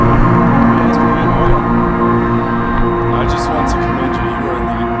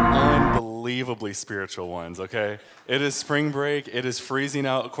physically spiritual ones, okay? It is spring break. It is freezing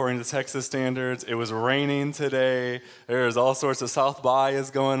out according to Texas standards. It was raining today. There's all sorts of South by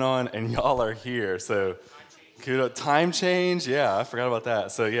is going on, and y'all are here. So kudos. Time change? Yeah, I forgot about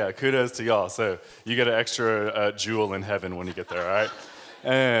that. So yeah, kudos to y'all. So you get an extra jewel in heaven when you get there, all right?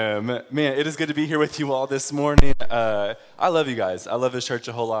 Man, it is good to be here with you all this morning. I love you guys. I love this church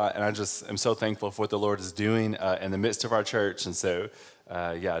a whole lot, and I just am so thankful for what the Lord is doing in the midst of our church. And so,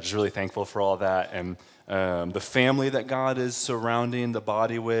 just really thankful for all that. And the family that God is surrounding the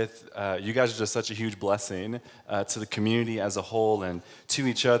body with, you guys are just such a huge blessing to the community as a whole and to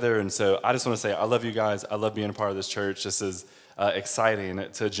each other. And so I just want to say I love you guys. I love being a part of this church. This is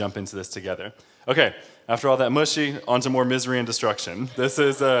exciting to jump into this together. Okay. After all that mushy, on to more misery and destruction. This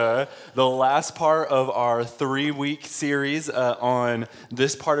is the last part of our 3-week series on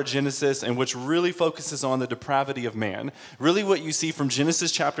this part of Genesis, and which really focuses on the depravity of man. Really what you see from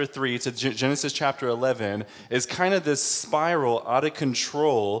Genesis chapter 3 to Genesis chapter 11 is kind of this spiral out of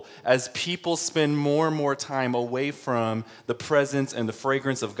control as people spend more and more time away from the presence and the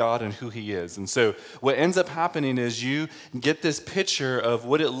fragrance of God and who He is. And so what ends up happening is you get this picture of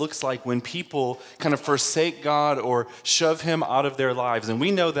what it looks like when people kind of forsake God or shove Him out of their lives. And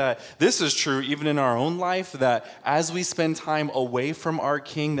we know that this is true even in our own life, that as we spend time away from our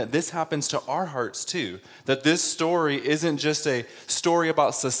King, that this happens to our hearts too. That this story isn't just a story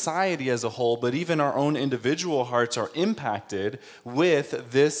about society as a whole, but even our own individual hearts are impacted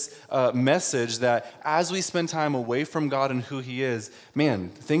with this message that as we spend time away from God and who He is, man,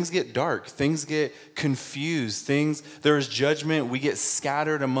 things get dark, things get confused, there is judgment, we get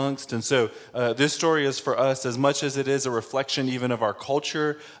scattered amongst. And so this story is for us as much as it is a reflection even of our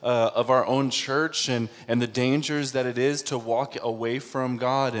culture, of our own church, and the dangers that it is to walk away from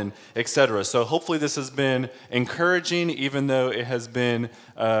God, and etc. So hopefully this has been encouraging, even though it has been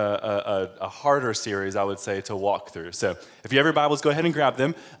a harder series, I would say, to walk through. So if you have your Bibles, go ahead and grab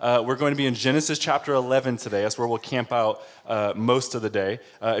them. We're going to be in Genesis chapter 11 today. That's where we'll camp out most of the day.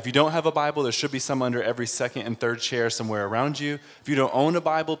 If you don't have a Bible, there should be some under every second and third chair somewhere around you. If you don't own a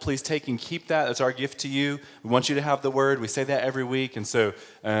Bible, please take and keep that. That's our gift to you. We want you to have the Word. We say that every week, and so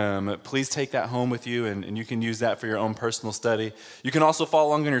please take that home with you, and you can use that for your own personal study. You can also follow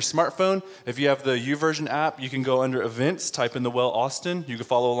along on your smartphone. If you have the YouVersion app, you can go under Events, type in the Well Austin. You can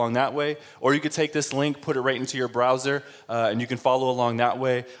follow along that way, or you could take this link, put it right into your browser, and you can follow along that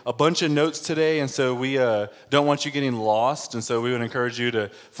way. A bunch of notes today, and so we don't want you getting lost, and so we would encourage you to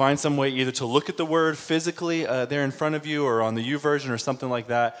find some way either to look at the Word physically there in front of you or on the YouVersion or something like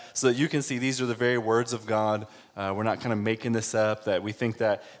that, so that you can see these are the very words of God. We're not kind of making this up, that we think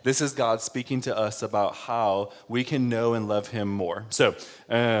that this is God speaking to us about how we can know and love Him more. So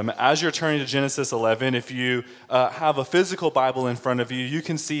as you're turning to Genesis 11, if you have a physical Bible in front of you, you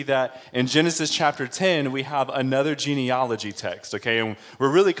can see that in Genesis chapter 10, we have another genealogy text, okay? And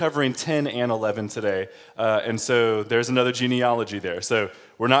we're really covering 10 and 11 today. And so there's another genealogy there. So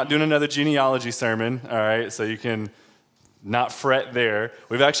we're not doing another genealogy sermon, all right? So you can not fret there.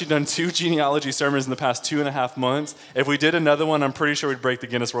 We've actually done 2 genealogy sermons in the past 2.5 months. If we did another one, I'm pretty sure we'd break the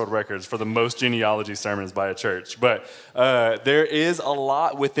Guinness World Records for the most genealogy sermons by a church. But there is a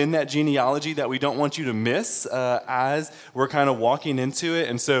lot within that genealogy that we don't want you to miss as we're kind of walking into it.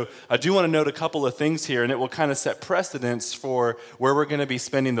 And so I do want to note a couple of things here, and it will kind of set precedence for where we're going to be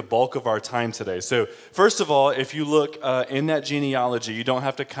spending the bulk of our time today. So first of all, if you look in that genealogy, you don't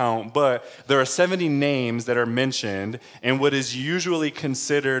have to count, but there are 70 names that are mentioned in what is usually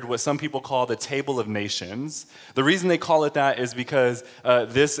considered what some people call the Table of Nations. The reason they call it that is because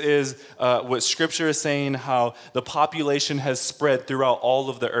this is what Scripture is saying, how the population has spread throughout all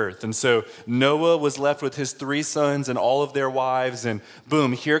of the earth. And so Noah was left with his 3 sons and all of their wives, and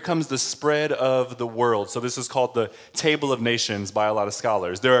boom, here comes the spread of the world. So this is called the Table of Nations by a lot of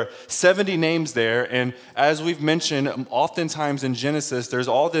scholars. There are 70 names there, and as we've mentioned, oftentimes in Genesis, there's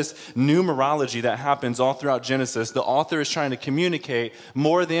all this numerology that happens all throughout Genesis. The author is trying to communicate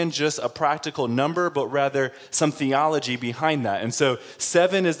more than just a practical number, but rather some theology behind that. And so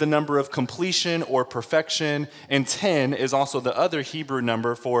 7 is the number of completion or perfection, and 10 is also the other Hebrew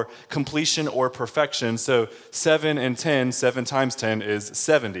number for completion or perfection. So 7 and 10, 7 times 10 is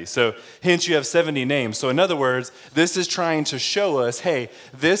 70. So hence you have 70 names. So in other words, this is trying to show us, hey,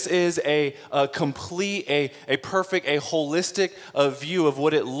 this is a complete, a perfect, a holistic view of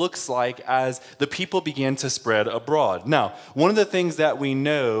what it looks like as the people begin to spread abroad. Now, one of the things that we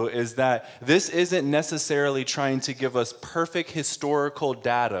know is that this isn't necessarily trying to give us perfect historical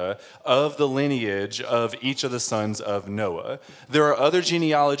data of the lineage of each of the sons of Noah. There are other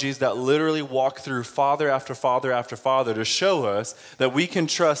genealogies that literally walk through father after father after father to show us that we can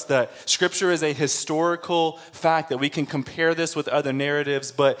trust that Scripture is a historical fact, that we can compare this with other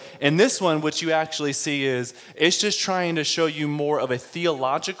narratives. But in this one, what you actually see is it's just trying to show you more of a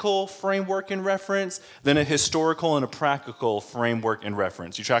theological framework and reference than a historical and a practical framework and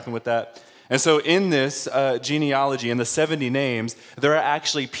reference. You tracking with that? And so in this genealogy, in the 70 names, there are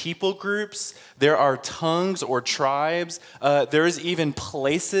actually people groups, there are tongues or tribes, there's even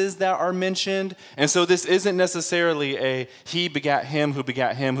places that are mentioned. And so this isn't necessarily a he begat him, who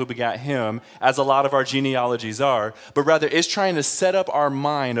begat him, who begat him, as a lot of our genealogies are, but rather it's trying to set up our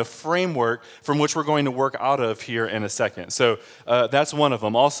mind, a framework from which we're going to work out of here in a second. So that's one of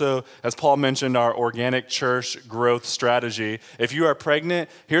them. Also, as Paul mentioned, our organic church growth strategy. If you are pregnant,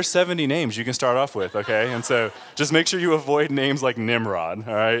 here's 70 names you can start off with, okay? And so just make sure you avoid names like Nimrod,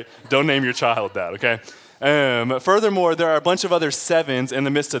 all right? Don't name your child that, okay? Furthermore, there are a bunch of other sevens in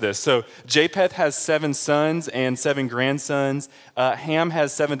the midst of this. So Japheth has 7 sons and 7 grandsons. Ham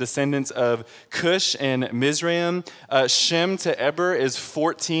has 7 descendants of Cush and Mizraim. Shem to Eber is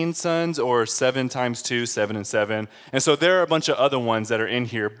 14 sons, or 7 times 2, 7 and 7. And so there are a bunch of other ones that are in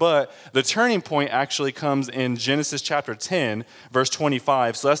here. But the turning point actually comes in Genesis chapter 10, verse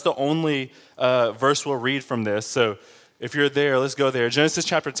 25. So that's the only verse we'll read from this. So if you're there, let's go there. Genesis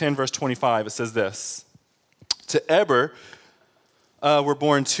chapter 10, verse 25, it says this. To Eber were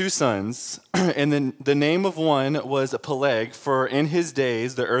born 2 sons, and then the name of one was Peleg, for in his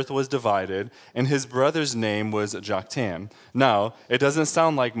days the earth was divided, and his brother's name was Joktan. Now, it doesn't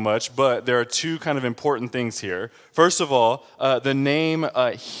sound like much, but there are 2 kind of important things here. First of all, the name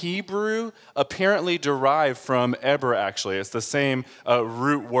Hebrew apparently derived from Eber, actually. It's the same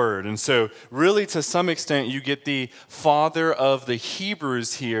root word. And so really, to some extent, you get the father of the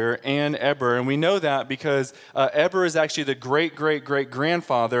Hebrews here and Eber. And we know that because Eber is actually the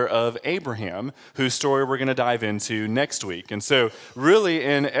great-great-great-grandfather of Abraham, whose story we're going to dive into next week. And so really,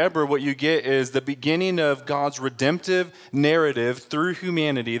 in Eber, what you get is the beginning of God's redemptive narrative through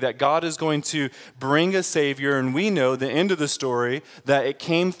humanity, that God is going to bring a Savior. And we know the end of the story, that it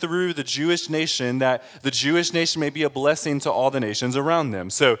came through the Jewish nation, that the Jewish nation may be a blessing to all the nations around them.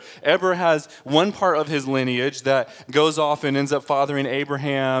 So Eber has one part of his lineage that goes off and ends up fathering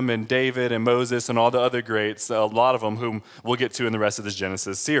Abraham and David and Moses and all the other greats, a lot of them whom we'll get to in the rest of this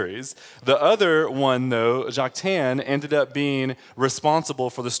Genesis series. The other one, though, Joktan, ended up being responsible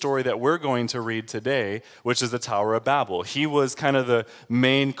for the story that we're going to read today, which is the Tower of Babel. He was kind of the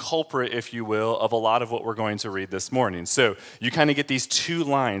main culprit, if you will, of a lot of what we're going to read this morning. So you kind of get these 2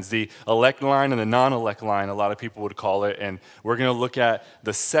 lines, the elect line and the non-elect line, a lot of people would call it, and we're going to look at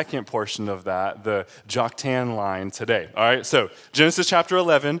the second portion of that, the Joktan line today. All right, so Genesis chapter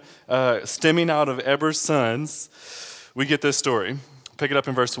 11, stemming out of Eber's sons, we get this story. Pick it up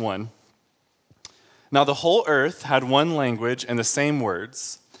in verse 1. Now the whole earth had one language and the same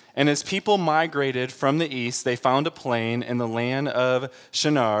words. And as people migrated from the east, they found a plain in the land of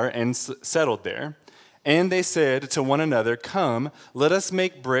Shinar and settled there. And they said to one another, "Come, let us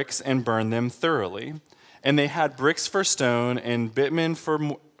make bricks and burn them thoroughly." And they had bricks for stone and bitumen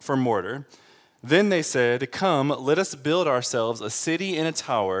for mortar. Then they said, "Come, let us build ourselves a city and a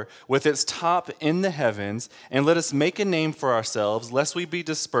tower with its top in the heavens, and let us make a name for ourselves, lest we be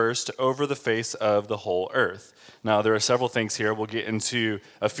dispersed over the face of the whole earth." Now, there are several things here. We'll get into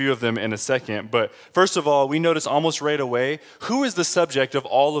a few of them in a second. But first of all, we notice almost right away, who is the subject of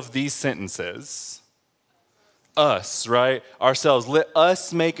all of these sentences? Us, right? Ourselves. Let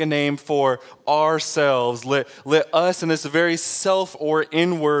us make a name for ourselves. Let us, and it's very self or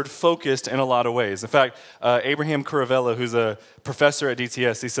inward focused in a lot of ways. In fact, Abraham Curavella, who's a professor at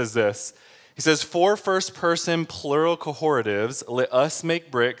DTS, he says this. He says, 4 first-person plural cohoratives, let us make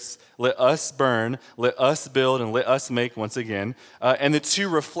bricks, let us burn, let us build, and let us make once again. And the 2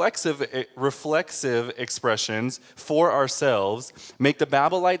 reflexive expressions, for ourselves, make the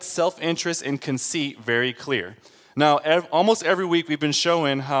Babylite self-interest and conceit very clear. Now, almost every week we've been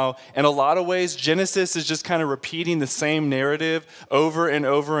showing how, in a lot of ways, Genesis is just kind of repeating the same narrative over and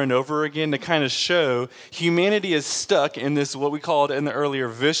over and over again to kind of show humanity is stuck in this, what we called in the earlier,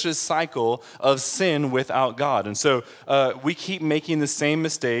 vicious cycle of sin without God. And so we keep making the same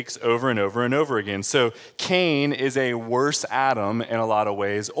mistakes over and over and over again. So Cain is a worse Adam in a lot of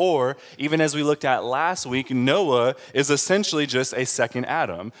ways, or even as we looked at last week, Noah is essentially just a second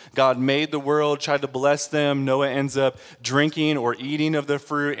Adam. God made the world, tried to bless them. Noah ends up drinking or eating of the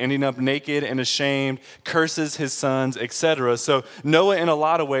fruit, ending up naked and ashamed, curses his sons, etc. So Noah, in a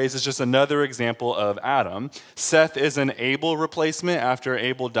lot of ways, is just another example of Adam. Seth is an Abel replacement after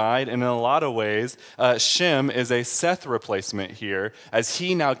Abel died, and in a lot of ways, Shem is a Seth replacement here, as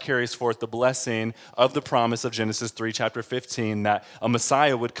he now carries forth the blessing of the promise of Genesis 3, chapter 15, that a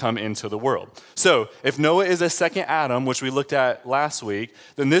Messiah would come into the world. So if Noah is a second Adam, which we looked at last week,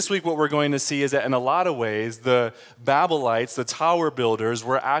 then this week what we're going to see is that in a lot of ways, the Babylonites, the tower builders,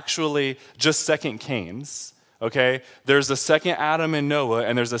 were actually just second Cains. Okay, there's a second Adam in Noah,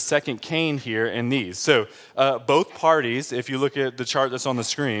 and there's a second Cain here in these. So both parties, if you look at the chart that's on the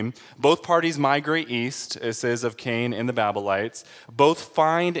screen, both parties migrate east, it says of Cain and the Babylonites. Both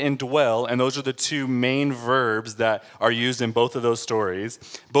find and dwell, and those are the two main verbs that are used in both of those stories.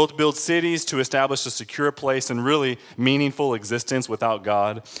 Both build cities to establish a secure place and really meaningful existence without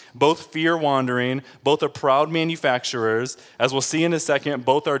God. Both fear wandering, both are proud manufacturers. As we'll see in a second,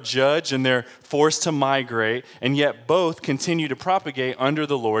 both are judged and they're forced to migrate. And yet both continue to propagate under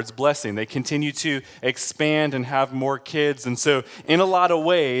the Lord's blessing. They continue to expand and have more kids. And so in a lot of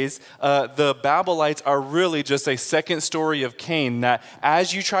ways, the Babylonites are really just a second story of Cain, that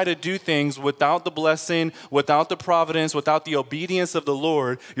as you try to do things without the blessing, without the providence, without the obedience of the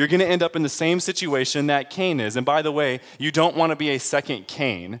Lord, you're going to end up in the same situation that Cain is. And by the way, you don't want to be a second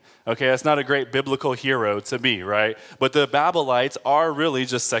Cain. Okay, that's not a great biblical hero to be, right? But the Babylonites are really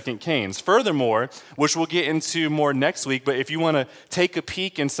just second Cains. Furthermore, which we'll get into more next week, but if you want to take a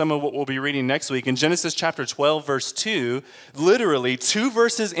peek in some of what we'll be reading next week, in Genesis chapter 12, verse 2, literally 2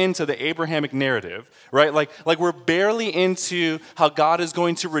 verses into the Abrahamic narrative, right? Like we're barely into how God is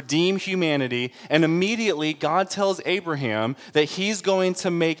going to redeem humanity, and immediately God tells Abraham that he's going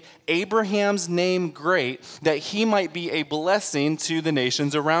to make Abraham's name great, that he might be a blessing to the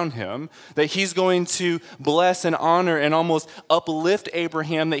nations around him, that he's going to bless and honor and almost uplift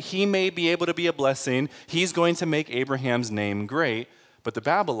Abraham, that he may be able to be a blessing. He's going to make Abraham's name great. But the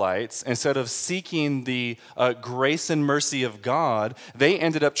Babylonites, instead of seeking the grace and mercy of God, they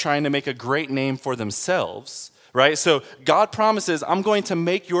ended up trying to make a great name for themselves. Right? So God promises, I'm going to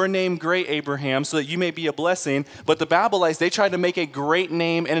make your name great, Abraham, so that you may be a blessing. But the Babylonites, they tried to make a great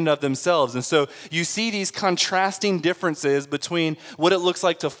name in and of themselves. And so you see these contrasting differences between what it looks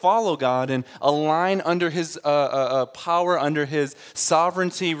like to follow God and align under his power, under his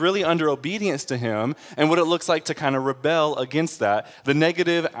sovereignty, really under obedience to him, and what it looks like to kind of rebel against that. The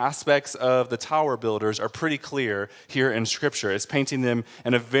negative aspects of the tower builders are pretty clear here in Scripture. It's painting them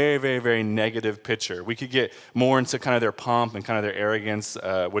in a very, very, very negative picture. We could get more into kind of their pomp and kind of their arrogance,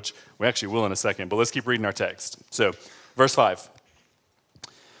 which we actually will in a second. But let's keep reading our text. So, verse 5.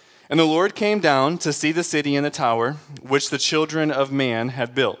 And the Lord came down to see the city and the tower, which the children of man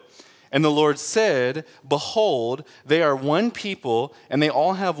had built. And the Lord said, Behold, they are one people, and they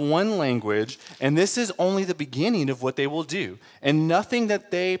all have one language, and this is only the beginning of what they will do. And nothing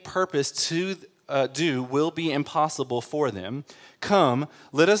that they purpose to do will be impossible for them. Come,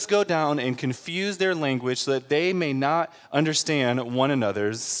 let us go down and confuse their language so that they may not understand one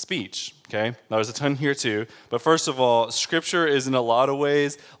another's speech. Okay, there's a ton here too. But first of all, Scripture is in a lot of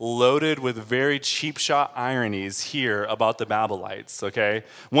ways loaded with very cheap shot ironies here about the Babylonites. Okay,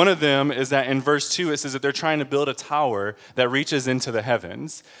 one of them is that in verse 2 it says that they're trying to build a tower that reaches into the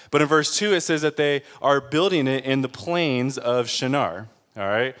heavens. But in verse 2 it says that they are building it in the plains of Shinar. All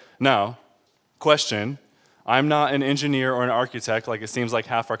right, now, question. I'm not an engineer or an architect like it seems like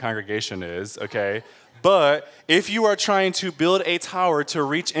half our congregation is, okay? But if you are trying to build a tower to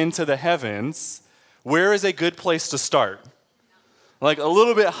reach into the heavens, where is a good place to start? Like a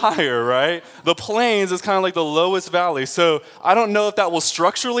little bit higher, right? The plains is kind of like the lowest valley. So I don't know if that will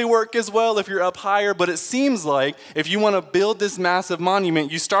structurally work as well if you're up higher, but it seems like if you want to build this massive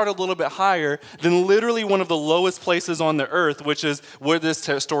monument, you start a little bit higher than literally one of the lowest places on the earth, which is where this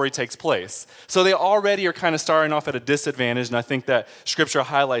story takes place. So they already are kind of starting off at a disadvantage, and I think that Scripture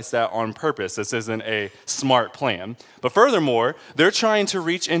highlights that on purpose. This isn't a smart plan. But furthermore, they're trying to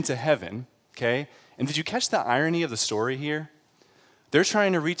reach into heaven, okay? And did you catch the irony of the story here? They're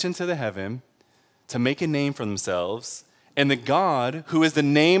trying to reach into the heaven to make a name for themselves. And the God, who is the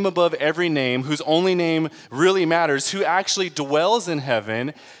name above every name, whose only name really matters, who actually dwells in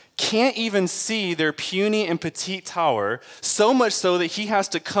heaven, can't even see their puny and petite tower, so much so that he has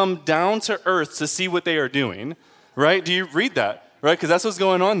to come down to earth to see what they are doing. Right? Do you read that? Right? Because that's what's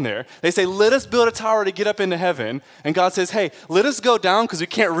going on there. They say, let us build a tower to get up into heaven. And God says, hey, let us go down because we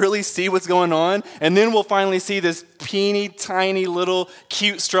can't really see what's going on. And then we'll finally see this teeny tiny little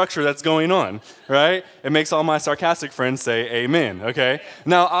cute structure that's going on, right? It makes all my sarcastic friends say amen, okay?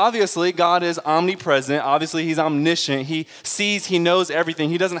 Now, obviously, God is omnipresent. Obviously, he's omniscient. He sees, he knows everything.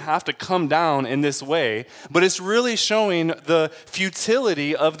 He doesn't have to come down in this way, but it's really showing the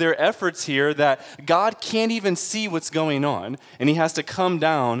futility of their efforts here that God can't even see what's going on, and he has to come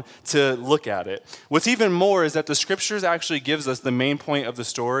down to look at it. What's even more is that the scriptures actually gives us the main point of the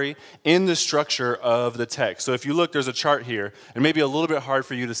story in the structure of the text. So if you look, there's a chart here. It may be a little bit hard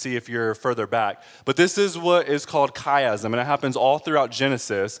for you to see if you're further back, but this is what is called chiasm, and it happens all throughout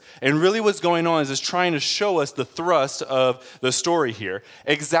Genesis. And really what's going on is it's trying to show us the thrust of the story here.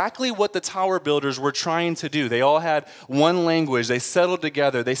 Exactly what the tower builders were trying to do. They all had one language. They settled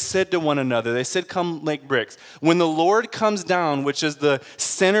together. They said to one another, they said, come make bricks. When the Lord comes down, which is the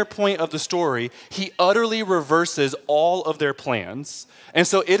center point of the story, he utterly reverses all of their plans. And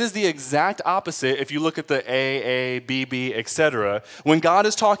so it is the exact opposite if you look at the A, B, B, etc. When God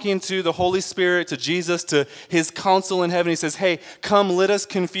is talking to the Holy Spirit, to Jesus, to his council in heaven, he says, hey, come, let us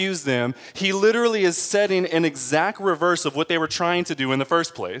confuse them. He literally is setting an exact reverse of what they were trying to do in the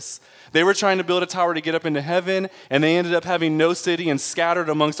first place. They were trying to build a tower to get up into heaven, and they ended up having no city and scattered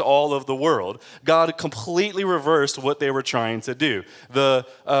amongst all of the world. God completely reversed what they were trying to do. The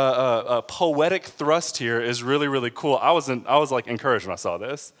poetic thrust here is really, really cool. I was like encouraged when I saw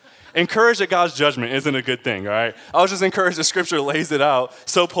this. Encouraged that God's judgment isn't a good thing, all right? I was just encouraged that Scripture lays it out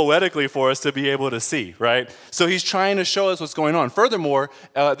so poetically for us to be able to see, right? So he's trying to show us what's going on. Furthermore,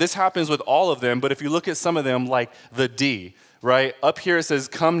 this happens with all of them, but if you look at some of them, like the D, right? Up here it says,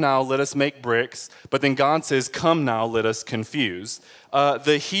 come now, let us make bricks. But then God says, come now, let us confuse.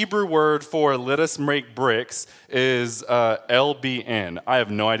 The Hebrew word for let us make bricks is LBN. I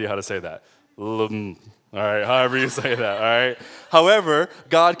have no idea how to say that. All right, however you say that, all right? However,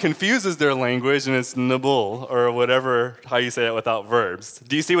 God confuses their language, and it's nabul, or whatever, how you say it without verbs.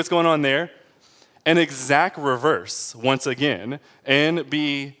 Do you see what's going on there? An exact reverse, once again.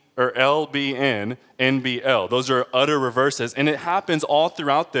 NB, or LBN, NBL. Those are utter reverses, and it happens all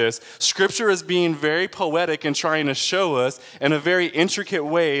throughout this. Scripture is being very poetic and trying to show us in a very intricate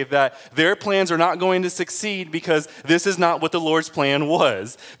way that their plans are not going to succeed because this is not what the Lord's plan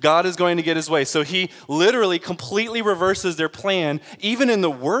was. God is going to get his way. So he literally completely reverses their plan, even in the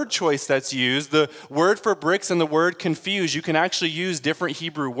word choice that's used. The word for bricks and the word confuse, you can actually use different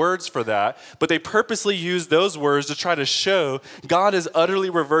Hebrew words for that, but they purposely use those words to try to show God is utterly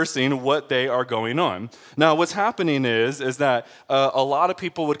reversing what they are going on. Now, what's happening is that a lot of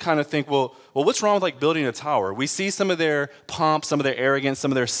people would kind of think, well, what's wrong with like building a tower? We see some of their pomp, some of their arrogance, some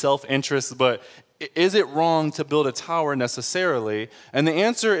of their self-interest, but is it wrong to build a tower necessarily? And the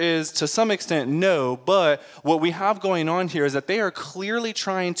answer is, to some extent, no. But what we have going on here is that they are clearly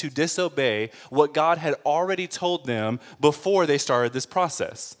trying to disobey what God had already told them before they started this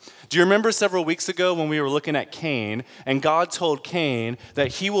process. Do you remember several weeks ago when we were looking at Cain, and God told Cain that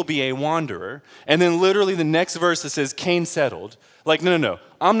he will be a wanderer? And then literally the next verse it says, Cain settled. Like, no.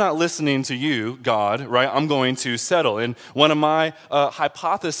 I'm not listening to you, God, right? I'm going to settle. And one of my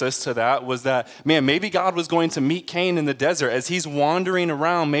hypotheses to that was that, man, maybe God was going to meet Cain in the desert. As he's wandering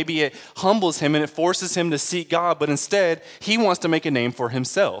around, maybe it humbles him and it forces him to seek God, but instead, he wants to make a name for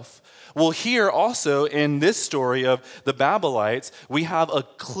himself. Well, here also in this story of the Babylonites, we have a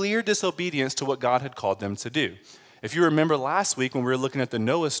clear disobedience to what God had called them to do. If you remember last week when we were looking at the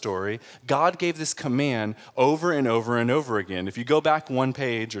Noah story, God gave this command over and over and over again. If you go back one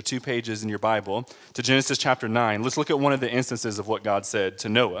page or 2 pages in your Bible to Genesis chapter 9, let's look at one of the instances of what God said to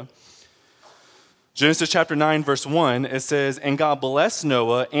Noah. Genesis chapter 9, verse 1, it says, and God blessed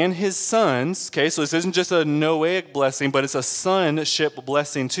Noah and his sons. Okay, so this isn't just a Noahic blessing, but it's a sonship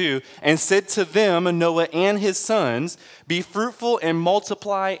blessing too. And said to them, Noah and his sons, be fruitful and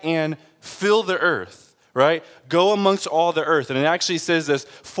multiply and fill the earth. Right? Go amongst all the earth. And it actually says this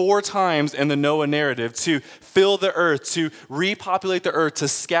 4 times in the Noah narrative, to fill the earth, to repopulate the earth, to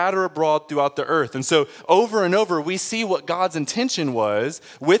scatter abroad throughout the earth. And so over and over, we see what God's intention was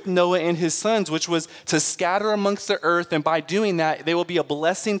with Noah and his sons, which was to scatter amongst the earth. And by doing that, they will be a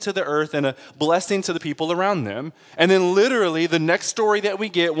blessing to the earth and a blessing to the people around them. And then literally the next story that we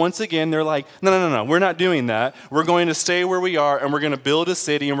get, once again, they're like, no, we're not doing that. We're going to stay where we are, and we're going to build a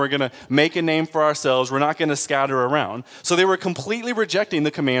city, and we're going to make a name for ourselves. We're not going to scatter around. So they were completely rejecting the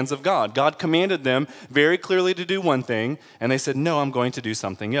commands of God. God commanded them very clearly to do one thing, and they said, no, I'm going to do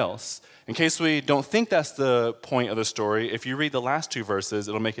something else. In case we don't think that's the point of the story, if you read the last 2 verses,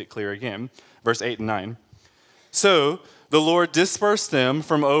 it'll make it clear again. Verse 8 and 9. So the Lord dispersed them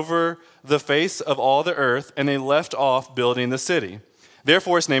from over the face of all the earth, and they left off building the city.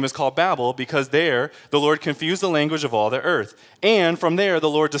 Therefore, its name is called Babel, because there the Lord confused the language of all the earth. And from there the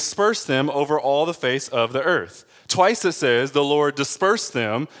Lord dispersed them over all the face of the earth. Twice it says the Lord dispersed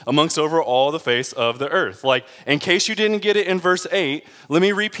them amongst over all the face of the earth. Like, in case you didn't get it in verse 8, let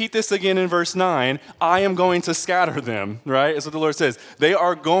me repeat this again in verse 9. I am going to scatter them, right? That's what the Lord says. They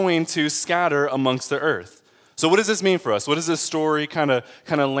are going to scatter amongst the earth. So what does this mean for us? What does this story kind of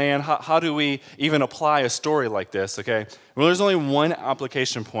land? How do we even apply a story like this, okay? Well, there's only one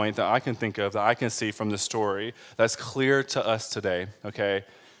application point that I can think of, that I can see from this story that's clear to us today, okay?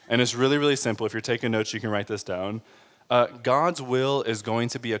 And it's really, really simple. If you're taking notes, you can write this down. God's will is going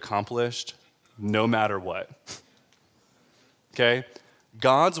to be accomplished no matter what, okay?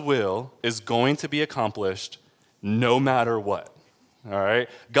 God's will is going to be accomplished no matter what. All right?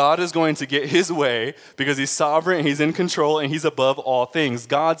 God is going to get his way because he's sovereign, he's in control, and he's above all things.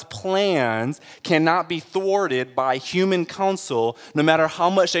 God's plans cannot be thwarted by human counsel, no matter how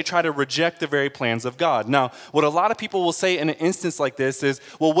much they try to reject the very plans of God. Now, what a lot of people will say in an instance like this is,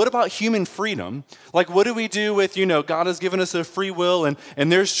 well, what about human freedom? Like, what do we do with, God has given us a free will, and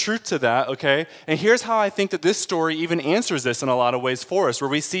there's truth to that, okay? And here's how I think that this story even answers this in a lot of ways for us, where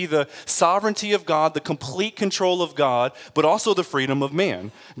we see the sovereignty of God, the complete control of God, but also the freedom of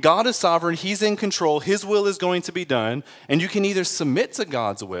man. God is sovereign, he's in control, his will is going to be done, and you can either submit to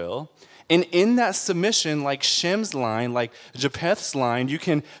God's will, and in that submission, like Shem's line, like Japheth's line, you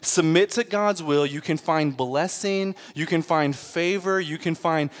can submit to God's will, you can find blessing, you can find favor, you can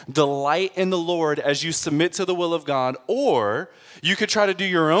find delight in the Lord as you submit to the will of God, or you could try to do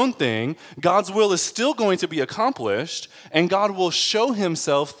your own thing. God's will is still going to be accomplished, and God will show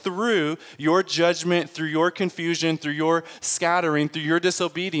himself through your judgment, through your confusion, through your scattering, through your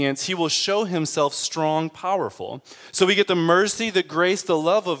disobedience. He will show himself strong, powerful. So we get the mercy, the grace, the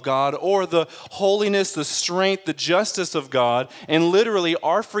love of God, or the holiness, the strength, the justice of God. And literally,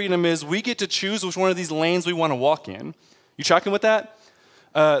 our freedom is we get to choose which one of these lanes we want to walk in. You tracking with that?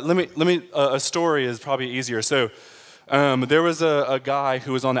 A story is probably easier. So, there was a guy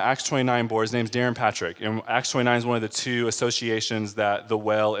who was on the Acts 29 board. His name's Darren Patrick. And Acts 29 is one of the two associations that The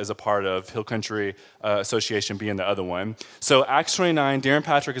Well is a part of, Hill Country Association being the other one. So Acts 29, Darren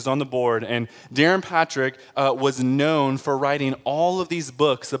Patrick is on the board. And Darren Patrick was known for writing all of these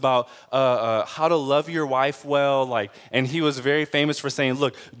books about how to love your wife well. And he was very famous for saying,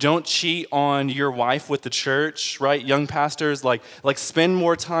 look, don't cheat on your wife with the church, right? Young pastors, like spend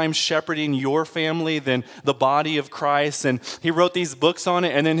more time shepherding your family than the body of Christ. And he wrote these books on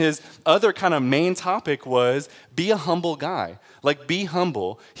it. And then his other kind of main topic was be a humble guy. Like, be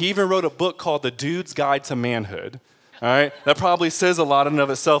humble. He even wrote a book called The Dude's Guide to Manhood. All right? That probably says a lot in and of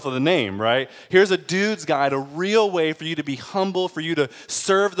itself of the name, right? Here's a dude's guide, a real way for you to be humble, for you to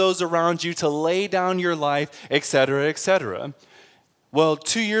serve those around you, to lay down your life, et cetera, et cetera. Well,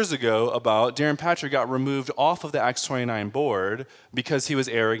 2 years ago, Darren Patrick got removed off of the Acts 29 board because he was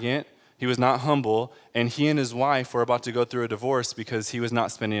arrogant. He was not humble, and he and his wife were about to go through a divorce because he was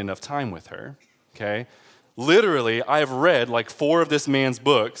not spending enough time with her, okay? Literally, I have read 4 of this man's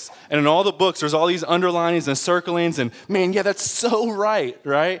books, and in all the books, there's all these underlinings and circlings, and man, yeah, that's so right?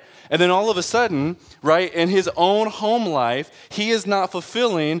 And then all of a sudden, right, in his own home life, he is not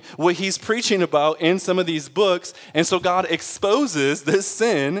fulfilling what he's preaching about in some of these books, and so God exposes this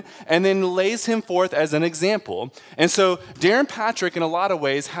sin and then lays him forth as an example. And so Darren Patrick, in a lot of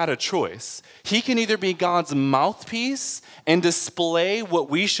ways, had a choice. He can either be God's mouthpiece and display what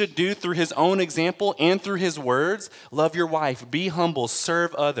we should do through his own example and through his words. Love your wife, be humble,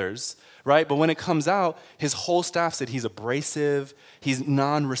 serve others, right? But when it comes out, his whole staff said he's abrasive, he's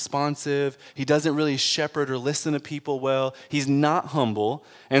non-responsive, he doesn't really shepherd or listen to people well, he's not humble.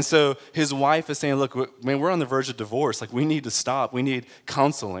 And so his wife is saying, look, man, we're on the verge of divorce. We need to stop. We need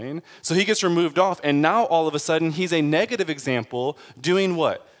counseling. So he gets removed off, and now all of a sudden he's a negative example doing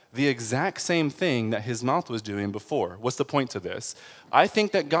what? The exact same thing that his mouth was doing before. What's the point to this? I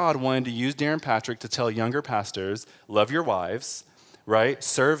think that God wanted to use Darren Patrick to tell younger pastors, love your wives, right?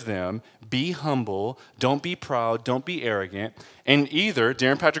 Serve them, be humble, don't be proud, don't be arrogant. And either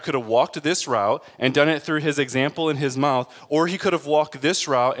Darren Patrick could have walked this route and done it through his example in his mouth, or he could have walked this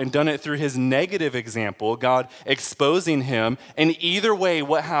route and done it through his negative example, God exposing him. And either way,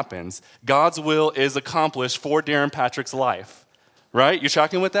 what happens? God's will is accomplished for Darren Patrick's life. Right? You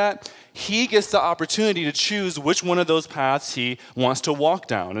tracking with that? He gets the opportunity to choose which one of those paths he wants to walk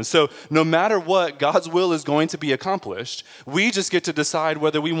down. And so no matter what, God's will is going to be accomplished. We just get to decide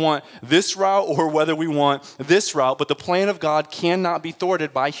whether we want this route or whether we want this route. But the plan of God cannot be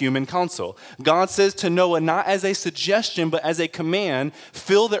thwarted by human counsel. God says to Noah, not as a suggestion, but as a command,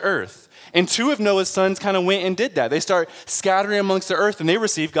 fill the earth. And two of Noah's sons kind of went and did that. They start scattering amongst the earth and they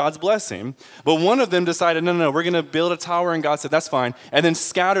received God's blessing. But one of them decided, no, we're going to build a tower, and God said, that's fine, and then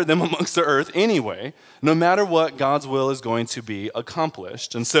scattered them amongst the earth anyway. No matter what, God's will is going to be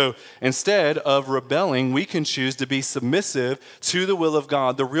accomplished. And so instead of rebelling, we can choose to be submissive to the will of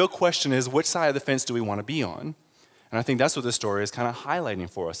God. The real question is, which side of the fence do we want to be on? And I think that's what this story is kind of highlighting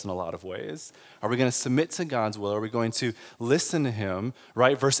for us in a lot of ways. Are we going to submit to God's will? Are we going to listen to him,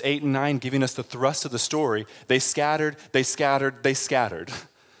 right? Verse 8 and 9 giving us the thrust of the story. They scattered, they scattered, they scattered,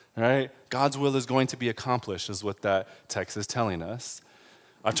 right? God's will is going to be accomplished is what that text is telling us.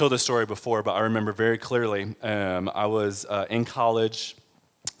 I've told this story before, but I remember very clearly I was in college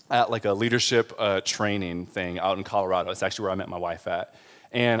at like a leadership training thing out in Colorado. It's actually where I met my wife at.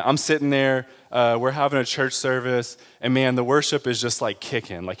 And I'm sitting there, we're having a church service, and man, the worship is just like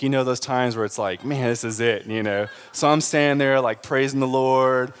kicking. Like, those times where it's like, man, this is it, So I'm standing there like praising the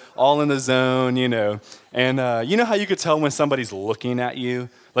Lord, all in the zone, And you know how you could tell when somebody's looking at you?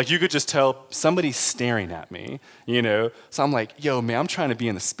 Like you could just tell somebody's staring at me, So I'm like, yo, man, I'm trying to be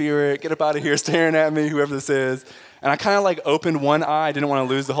in the spirit. Get up out of here staring at me, whoever this is. And I kind of like opened one eye. I didn't want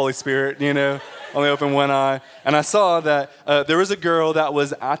to lose the Holy Spirit, Only opened one eye. And I saw that there was a girl that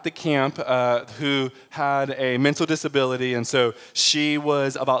was at the camp who had a mental disability. And so she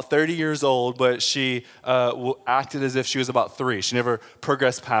was about 30 years old, but she acted as if she was about 3. She never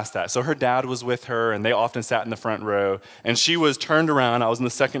progressed past that. So her dad was with her, and they often sat in the front row. And she was turned around. I was in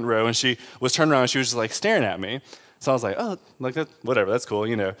the second row, and she was turned around, and she was just like staring at me. So I was like, oh, like that, whatever, that's cool,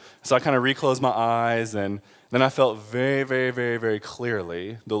 So I kind of reclosed my eyes, and then I felt very, very, very, very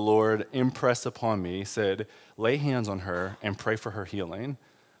clearly the Lord impress upon me, said, lay hands on her and pray for her healing.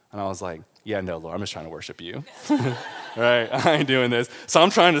 And I was like, yeah, no, Lord, I'm just trying to worship you. Right? I ain't doing this. So I'm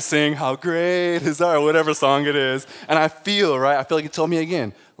trying to sing How Great Is Our, whatever song it is. And I feel like it told me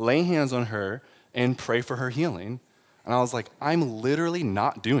again, lay hands on her and pray for her healing. And I was like, I'm literally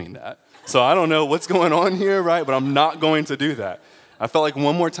not doing that. So I don't know what's going on here, right? But I'm not going to do that. I felt like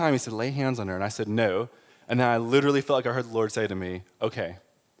one more time he said, lay hands on her. And I said, no. And then I literally felt like I heard the Lord say to me, okay.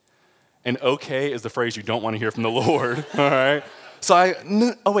 And okay is the phrase you don't want to hear from the Lord, all right? So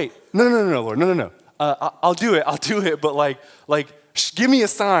no, Lord, no. I'll do it, but like, give me a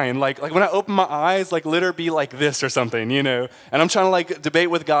sign. Like when I open my eyes, like let her be like this or something, And I'm trying to like debate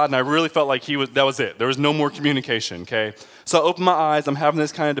with God, and I really felt like that was it. There was no more communication, okay? So I open my eyes, I'm having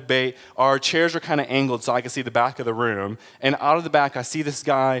this kind of debate. Our chairs are kind of angled so I can see the back of the room. And out of the back, I see this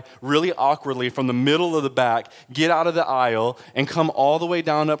guy really awkwardly from the middle of the back get out of the aisle and come all the way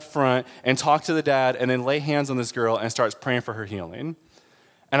down up front and talk to the dad and then lay hands on this girl and starts praying for her healing.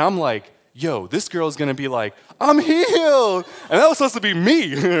 And I'm like, yo, this girl's gonna be like, I'm healed. And that was supposed to be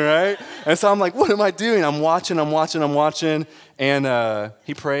me, right? And so I'm like, what am I doing? I'm watching. And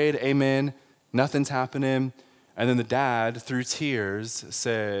he prayed, amen. Nothing's happening. And then the dad, through tears,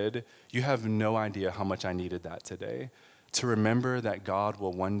 said, you have no idea how much I needed that today. To remember that God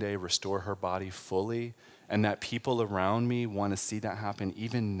will one day restore her body fully, and that people around me want to see that happen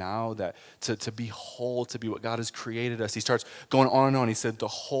even now, that to be whole, to be what God has created us. He starts going on and on. He said, the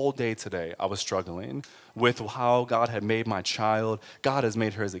whole day today I was struggling with how God had made my child. God has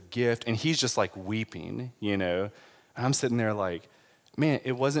made her as a gift. And he's just like weeping, And I'm sitting there like, man,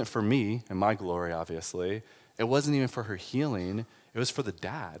 it wasn't for me and my glory, obviously. It wasn't even for her healing. It was for the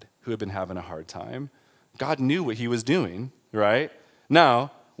dad who had been having a hard time. God knew what he was doing, right?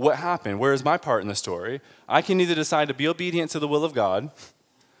 Now, what happened? Where is my part in the story? I can either decide to be obedient to the will of God,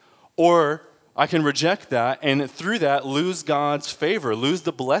 or I can reject that and through that lose God's favor, lose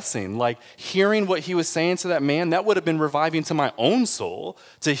the blessing. Like hearing what he was saying to that man, that would have been reviving to my own soul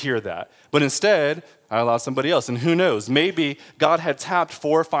to hear that. But instead, I allowed somebody else. And who knows, maybe God had tapped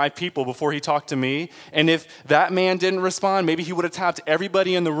 4 or 5 people before he talked to me. And if that man didn't respond, maybe he would have tapped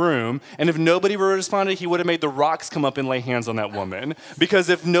everybody in the room. And if nobody responded, he would have made the rocks come up and lay hands on that woman. Because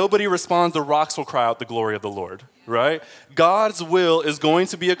if nobody responds, the rocks will cry out the glory of the Lord, right? God's will is going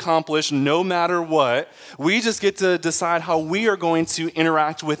to be accomplished no matter what. We just get to decide how we are going to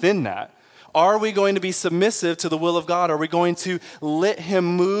interact within that. Are we going to be submissive to the will of God? Are we going to let him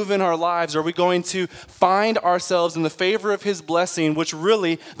move in our lives? Are we going to find ourselves in the favor of his blessing, which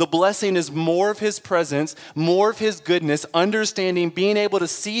really the blessing is more of his presence, more of his goodness, understanding, being able to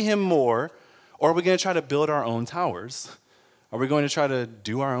see him more? Or are we going to try to build our own towers? Are we going to try to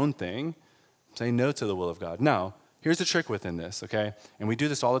do our own thing? Say no to the will of God. Now, here's the trick within this, okay? And we do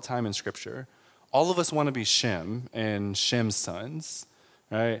this all the time in Scripture. All of us want to be Shem and Shem's sons,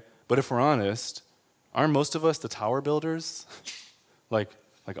 right? But if we're honest, aren't most of us the tower builders? like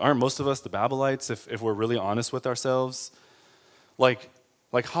aren't most of us the Babylonites if we're really honest with ourselves? Like,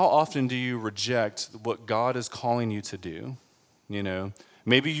 Like, how often do you reject what God is calling you to do?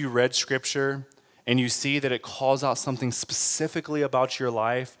 Maybe you read scripture and you see that it calls out something specifically about your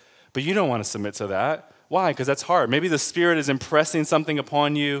life, but you don't want to submit to that. Why? Because that's hard. Maybe the Spirit is impressing something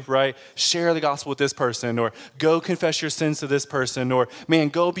upon you, right? Share the gospel with this person, or go confess your sins to this person, or man,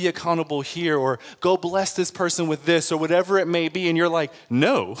 go be accountable here, or go bless this person with this, or whatever it may be. And you're like,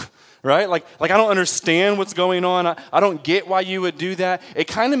 no, right? Like I don't understand what's going on. I don't get why you would do that. It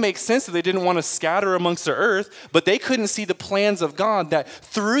kind of makes sense that they didn't want to scatter amongst the earth, but they couldn't see the plans of God that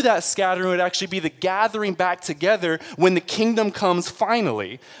through that scattering would actually be the gathering back together when the kingdom comes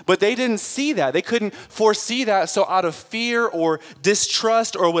finally. But they didn't see that. They couldn't foresee that. So out of fear or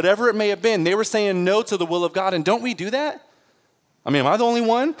distrust or whatever it may have been, they were saying no to the will of God. And don't we do that? I mean, am I the only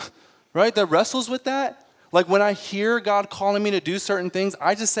one, right, that wrestles with that? Like when I hear God calling me to do certain things,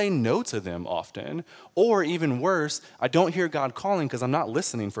 I just say no to them often. Or even worse, I don't hear God calling because I'm not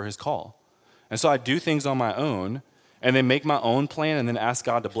listening for his call. And so I do things on my own and then make my own plan and then ask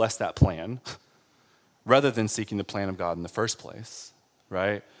God to bless that plan rather than seeking the plan of God in the first place,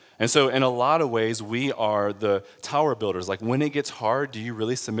 right? And so in a lot of ways, we are the tower builders. Like when it gets hard, do you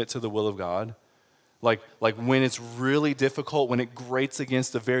really submit to the will of God? Like when it's really difficult, when it grates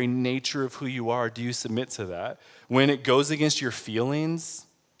against the very nature of who you are, do you submit to that? When it goes against your feelings,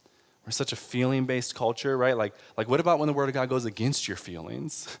 we're such a feeling-based culture, right? Like what about when the word of God goes against your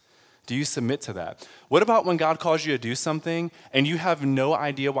feelings? Do you submit to that? What about when God calls you to do something and you have no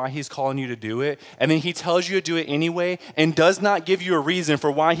idea why he's calling you to do it, and then he tells you to do it anyway and does not give you a reason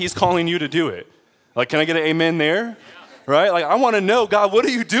for why he's calling you to do it? Like, can I get an amen there? Right? Like, I want to know, God, what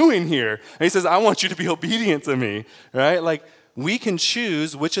are you doing here? And he says, I want you to be obedient to me, right? Like, we can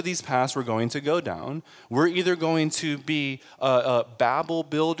choose which of these paths we're going to go down. We're either going to be Babel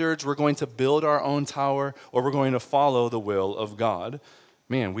builders, we're going to build our own tower, or we're going to follow the will of God.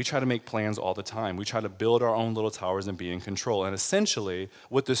 Man, we try to make plans all the time. We try to build our own little towers and be in control. And essentially,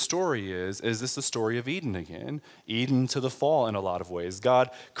 what this story is this the story of Eden again? Eden to the fall in a lot of ways. God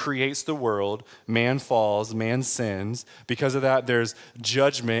creates the world, man falls, man sins. Because of that, there's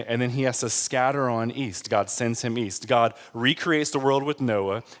judgment, and then he has to scatter on east. God sends him east. God recreates the world with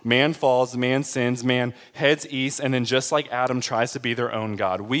Noah. Man falls, man sins, man heads east, and then just like Adam tries to be their own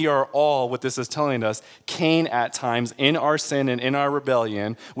God. We are all, what this is telling us, Cain at times in our sin and in our rebellion.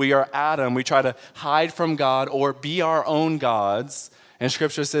 We are Adam. We try to hide from God or be our own gods. And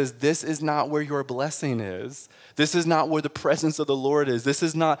Scripture says this is not where your blessing is. This is not where the presence of the Lord is. This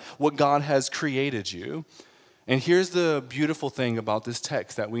is not what God has created you. And here's the beautiful thing about this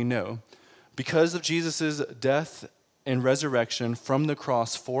text that we know. Because of Jesus' death and resurrection from the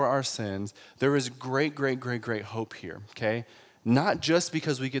cross for our sins, there is great, great, great, great hope here, okay? Not just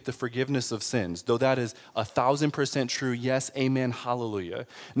because we get the forgiveness of sins, though that is 1,000% true, yes, amen, hallelujah.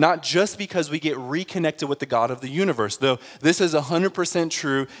 Not just because we get reconnected with the God of the universe, though this is 100%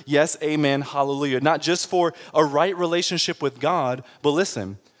 true, yes, amen, hallelujah. Not just for a right relationship with God, but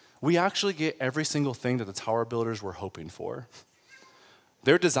listen, we actually get every single thing that the tower builders were hoping for.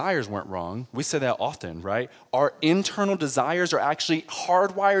 Their desires weren't wrong. We say that often, right? Our internal desires are actually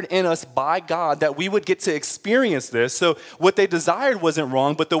hardwired in us by God that we would get to experience this. So what they desired wasn't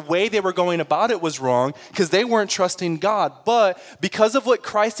wrong, but the way they were going about it was wrong because they weren't trusting God. But because of what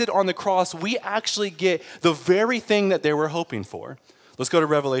Christ did on the cross, we actually get the very thing that they were hoping for. Let's go to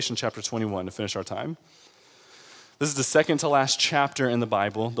Revelation chapter 21 to finish our time. This is the second to last chapter in the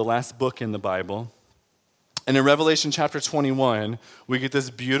Bible, the last book in the Bible. And in Revelation chapter 21, we get this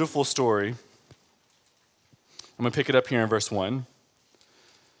beautiful story. I'm going to pick it up here in verse 1.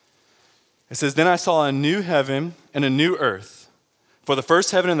 It says, "Then I saw a new heaven and a new earth. For the first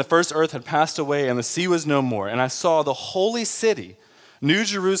heaven and the first earth had passed away, and the sea was no more. And I saw the holy city, New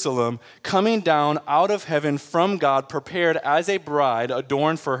Jerusalem, coming down out of heaven from God, prepared as a bride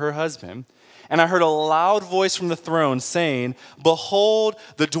adorned for her husband. And I heard a loud voice from the throne saying, 'Behold,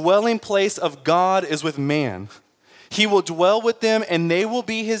 the dwelling place of God is with man. He will dwell with them, and they will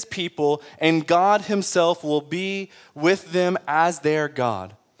be his people, and God himself will be with them as their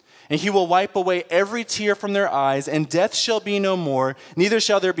God. And he will wipe away every tear from their eyes, and death shall be no more. Neither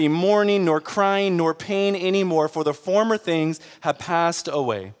shall there be mourning, nor crying, nor pain any more, for the former things have passed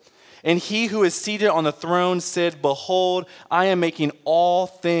away.' And he who is seated on the throne said, 'Behold, I am making all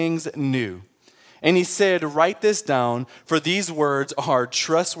things new.' And he said, 'Write this down, for these words are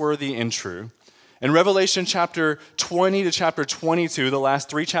trustworthy and true.'" In Revelation chapter 20 to chapter 22, the last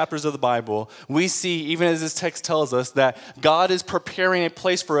 3 chapters of the Bible, we see, even as this text tells us, that God is preparing a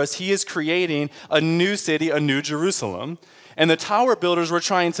place for us. He is creating a new city, a new Jerusalem. And the tower builders were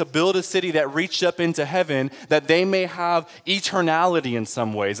trying to build a city that reached up into heaven, that they may have eternality in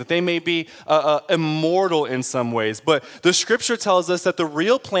some ways, that they may be immortal in some ways. But the scripture tells us that the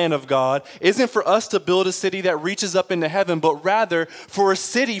real plan of God isn't for us to build a city that reaches up into heaven, but rather for a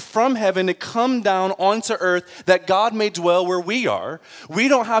city from heaven to come down onto earth that God may dwell where we are. We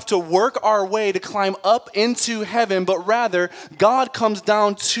don't have to work our way to climb up into heaven, but rather God comes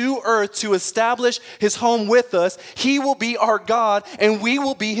down to earth to establish his home with us. He will be our God and we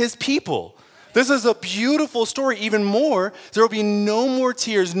will be his people. This is a beautiful story. Even more, there will be no more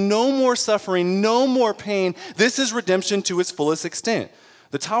tears, no more suffering, no more pain. This is redemption to its fullest extent.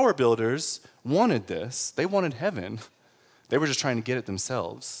 The tower builders wanted this. They wanted heaven. They were just trying to get it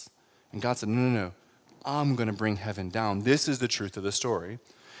themselves. And God said, no. I'm going to bring heaven down. This is the truth of the story.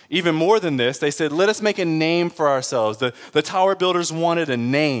 Even more than this, they said, let us make a name for ourselves. The tower builders wanted a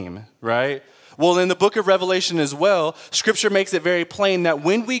name, right? Well, in the book of Revelation as well, Scripture makes it very plain that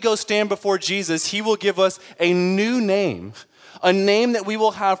when we go stand before Jesus, he will give us a new name, a name that we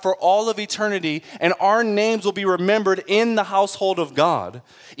will have for all of eternity, and our names will be remembered in the household of God.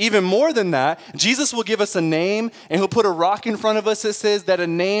 Even more than that, Jesus will give us a name, and he'll put a rock in front of us that says that a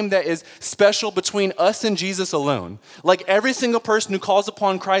name that is special between us and Jesus alone. Like every single person who calls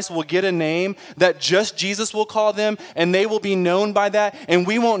upon Christ will get a name that just Jesus will call them, and they will be known by that, and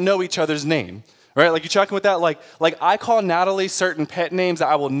we won't know each other's name. Right? Like, you tracking with that? Like I call Natalie certain pet names that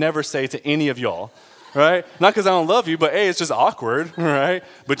I will never say to any of y'all. Right? Not because I don't love you, but hey, it's just awkward, right?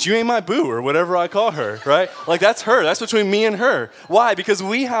 But you ain't my boo or whatever I call her, right? Like, that's her. That's between me and her. Why? Because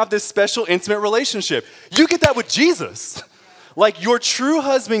we have this special, intimate relationship. You get that with Jesus. Like, your true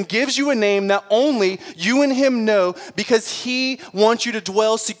husband gives you a name that only you and him know because he wants you to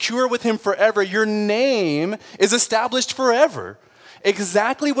dwell secure with him forever. Your name is established forever.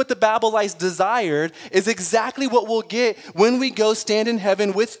 Exactly what the Babylonites desired is exactly what we'll get when we go stand in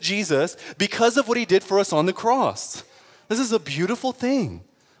heaven with Jesus because of what he did for us on the cross. This is a beautiful thing,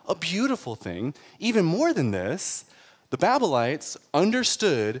 a beautiful thing. Even more than this, the Babylonites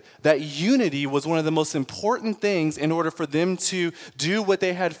understood that unity was one of the most important things in order for them to do what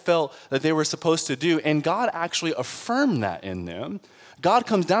they had felt that they were supposed to do, and God actually affirmed that in them. God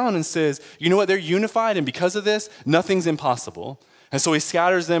comes down and says, you know what, they're unified, and because of this, nothing's impossible. And so he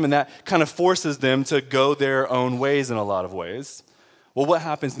scatters them, and that kind of forces them to go their own ways in a lot of ways. Well, what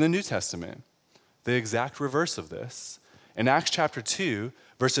happens in the New Testament? The exact reverse of this. In Acts chapter 2,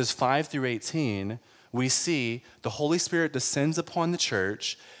 verses 5 through 18, we see the Holy Spirit descends upon the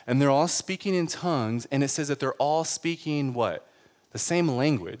church, and they're all speaking in tongues, and it says that they're all speaking what? The same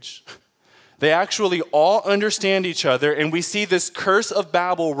language. They actually all understand each other, and we see this curse of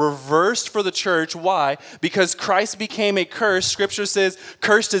Babel reversed for the church. Why? Because Christ became a curse. Scripture says,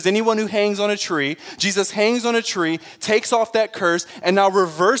 cursed is anyone who hangs on a tree. Jesus hangs on a tree, takes off that curse, and now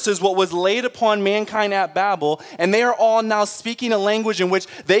reverses what was laid upon mankind at Babel, and they are all now speaking a language in which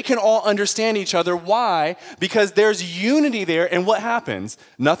they can all understand each other. Why? Because there's unity there, and what happens?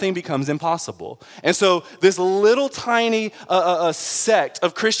 Nothing becomes impossible. And so this little tiny sect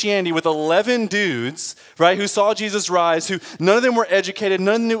of Christianity with 11 dudes, right, who saw Jesus rise, who none of them were educated,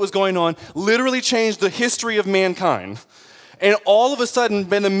 none of them knew what was going on, literally changed the history of mankind. And all of a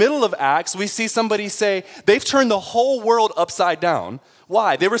sudden, in the middle of Acts, we see somebody say, they've turned the whole world upside down.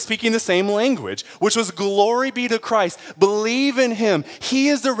 Why? They were speaking the same language, which was glory be to Christ. Believe in him. He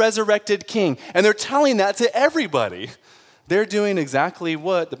is the resurrected king. And they're telling that to everybody. They're doing exactly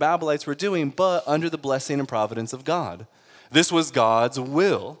what the Babylonites were doing, but under the blessing and providence of God. This was God's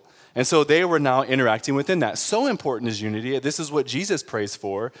will. And so they were now interacting within that. So important is unity. This is what Jesus prays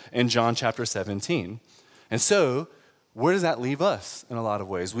for in John chapter 17. And so, where does that leave us in a lot of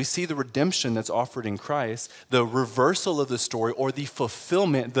ways? We see the redemption that's offered in Christ, the reversal of the story, or the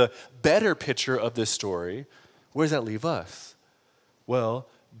fulfillment, the better picture of this story. Where does that leave us? Well,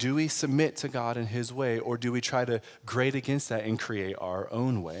 do we submit to God in his way, or do we try to grade against that and create our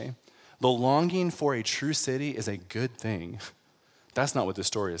own way? The longing for a true city is a good thing. That's not what the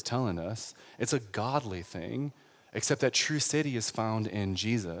story is telling us. It's a godly thing, except that true city is found in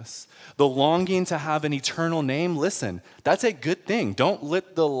Jesus. The longing to have an eternal name, listen, that's a good thing. Don't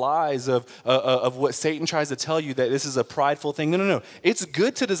let the lies of what Satan tries to tell you that this is a prideful thing. No. It's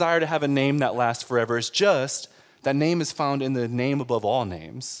good to desire to have a name that lasts forever. It's just that name is found in the name above all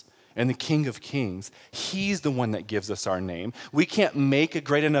names. And the King of Kings, he's the one that gives us our name. We can't make a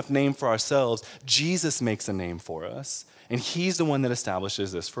great enough name for ourselves. Jesus makes a name for us. And he's the one that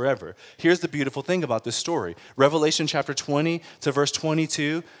establishes this forever. Here's the beautiful thing about this story. Revelation chapter 20 to verse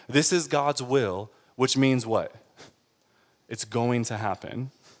 22, this is God's will, which means what? It's going to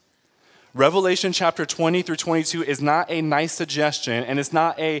happen. Revelation chapter 20 through 22 is not a nice suggestion, and it's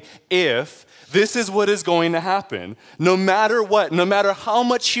not a if. This is what is going to happen. No matter what, no matter how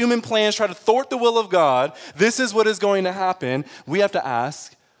much human plans try to thwart the will of God, this is what is going to happen. We have to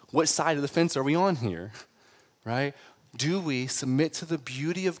ask, what side of the fence are we on here? Right? Do we submit to the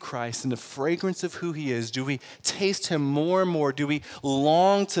beauty of Christ and the fragrance of who he is? Do we taste him more and more? Do we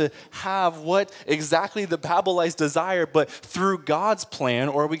long to have what exactly the Babylonites desire, but through God's plan,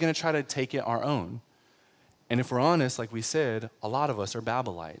 or are we going to try to take it our own? And if we're honest, like we said, a lot of us are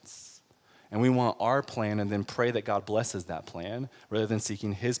Babylonites. And we want our plan and then pray that God blesses that plan rather than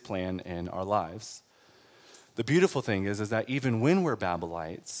seeking his plan in our lives. The beautiful thing is that even when we're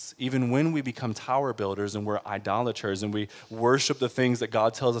Babylonites, even when we become tower builders and we're idolaters and we worship the things that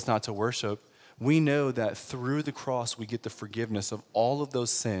God tells us not to worship, we know that through the cross we get the forgiveness of all of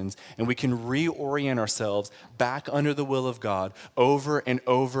those sins, and we can reorient ourselves back under the will of God over and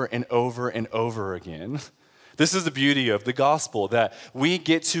over and over and over again. This is the beauty of the gospel, that we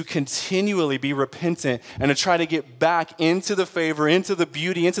get to continually be repentant and to try to get back into the favor, into the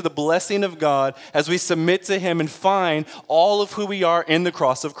beauty, into the blessing of God as we submit to him and find all of who we are in the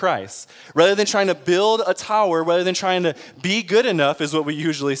cross of Christ. Rather than trying to build a tower, rather than trying to be good enough, is what we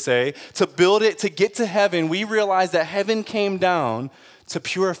usually say, to build it to get to heaven, we realize that heaven came down to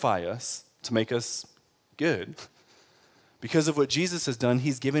purify us, to make us good. Because of what Jesus has done,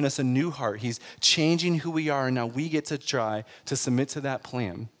 he's given us a new heart. He's changing who we are, and now we get to try to submit to that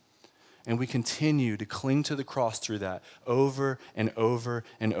plan. And we continue to cling to the cross through that over and over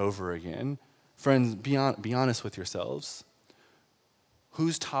and over again. Friends, be honest with yourselves.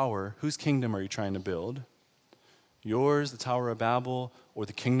 Whose tower, whose kingdom are you trying to build? Yours, the Tower of Babel, or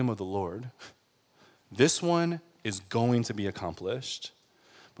the kingdom of the Lord? This one is going to be accomplished.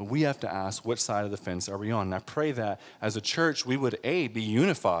 But we have to ask, which side of the fence are we on? And I pray that as a church, we would, be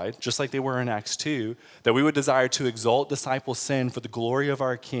unified, just like they were in Acts 2, that we would desire to exalt disciples' sin for the glory of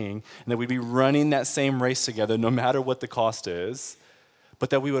our King, and that we'd be running that same race together no matter what the cost is. But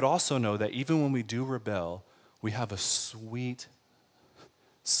that we would also know that even when we do rebel, we have a sweet,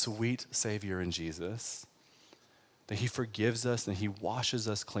 sweet Savior in Jesus. That he forgives us and he washes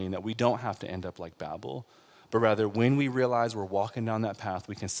us clean, that we don't have to end up like Babel. But rather, when we realize we're walking down that path,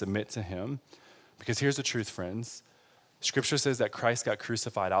 we can submit to him. Because here's the truth, friends. Scripture says that Christ got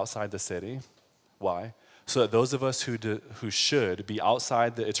crucified outside the city. Why? So that those of us who should be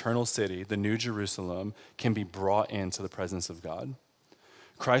outside the eternal city, the New Jerusalem, can be brought into the presence of God.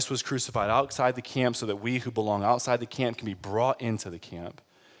 Christ was crucified outside the camp so that we who belong outside the camp can be brought into the camp.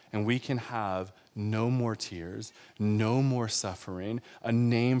 And we can have no more tears, no more suffering, a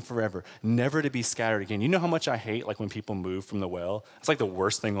name forever, never to be scattered again. You know how much I hate when people move from the well? It's like the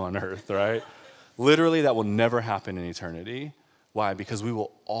worst thing on earth, right? Literally, that will never happen in eternity. Why? Because we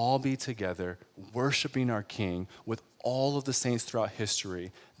will all be together worshiping our King with all of the saints throughout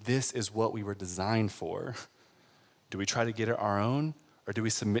history. This is what we were designed for. Do we try to get it our own, or do we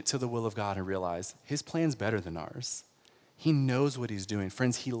submit to the will of God and realize his plan's better than ours? He knows what he's doing.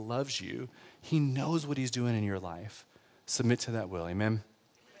 Friends, he loves you. He knows what he's doing in your life. Submit to that will. Amen?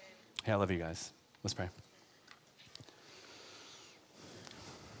 Hey, I love you guys. Let's pray.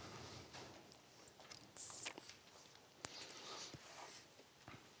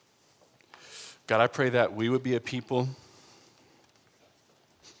 God, I pray that we would be a people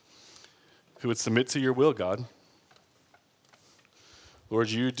who would submit to your will, God. Lord,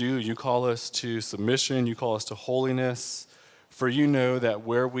 you call us to submission, you call us to holiness, for you know that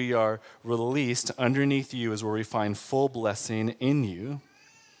where we are released underneath you is where we find full blessing in you.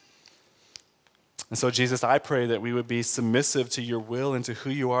 And so, Jesus, I pray that we would be submissive to your will and to who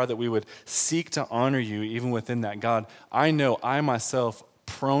you are, that we would seek to honor you even within that. God, I know I myself,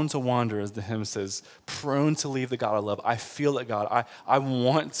 prone to wander, as the hymn says, prone to leave the God I love. I feel it, God. I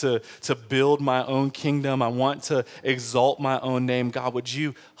want to build my own kingdom. I want to exalt my own name. God, would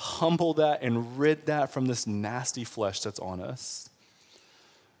you humble that and rid that from this nasty flesh that's on us?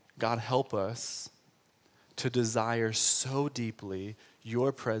 God, help us to desire so deeply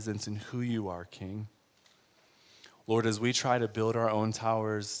your presence and who you are, King. Lord, as we try to build our own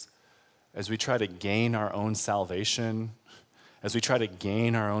towers, as we try to gain our own salvation, as we try to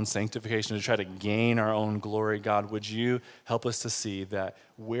gain our own sanctification, to try to gain our own glory, God, would you help us to see that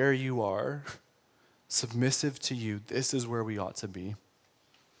where you are, submissive to you, this is where we ought to be.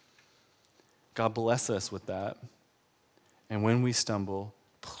 God, bless us with that. And when we stumble,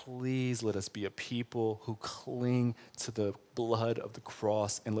 please let us be a people who cling to the blood of the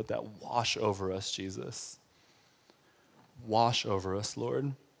cross and let that wash over us, Jesus. Wash over us,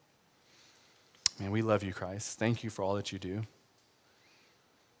 Lord. Man, we love you, Christ. Thank you for all that you do.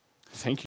 Thank you.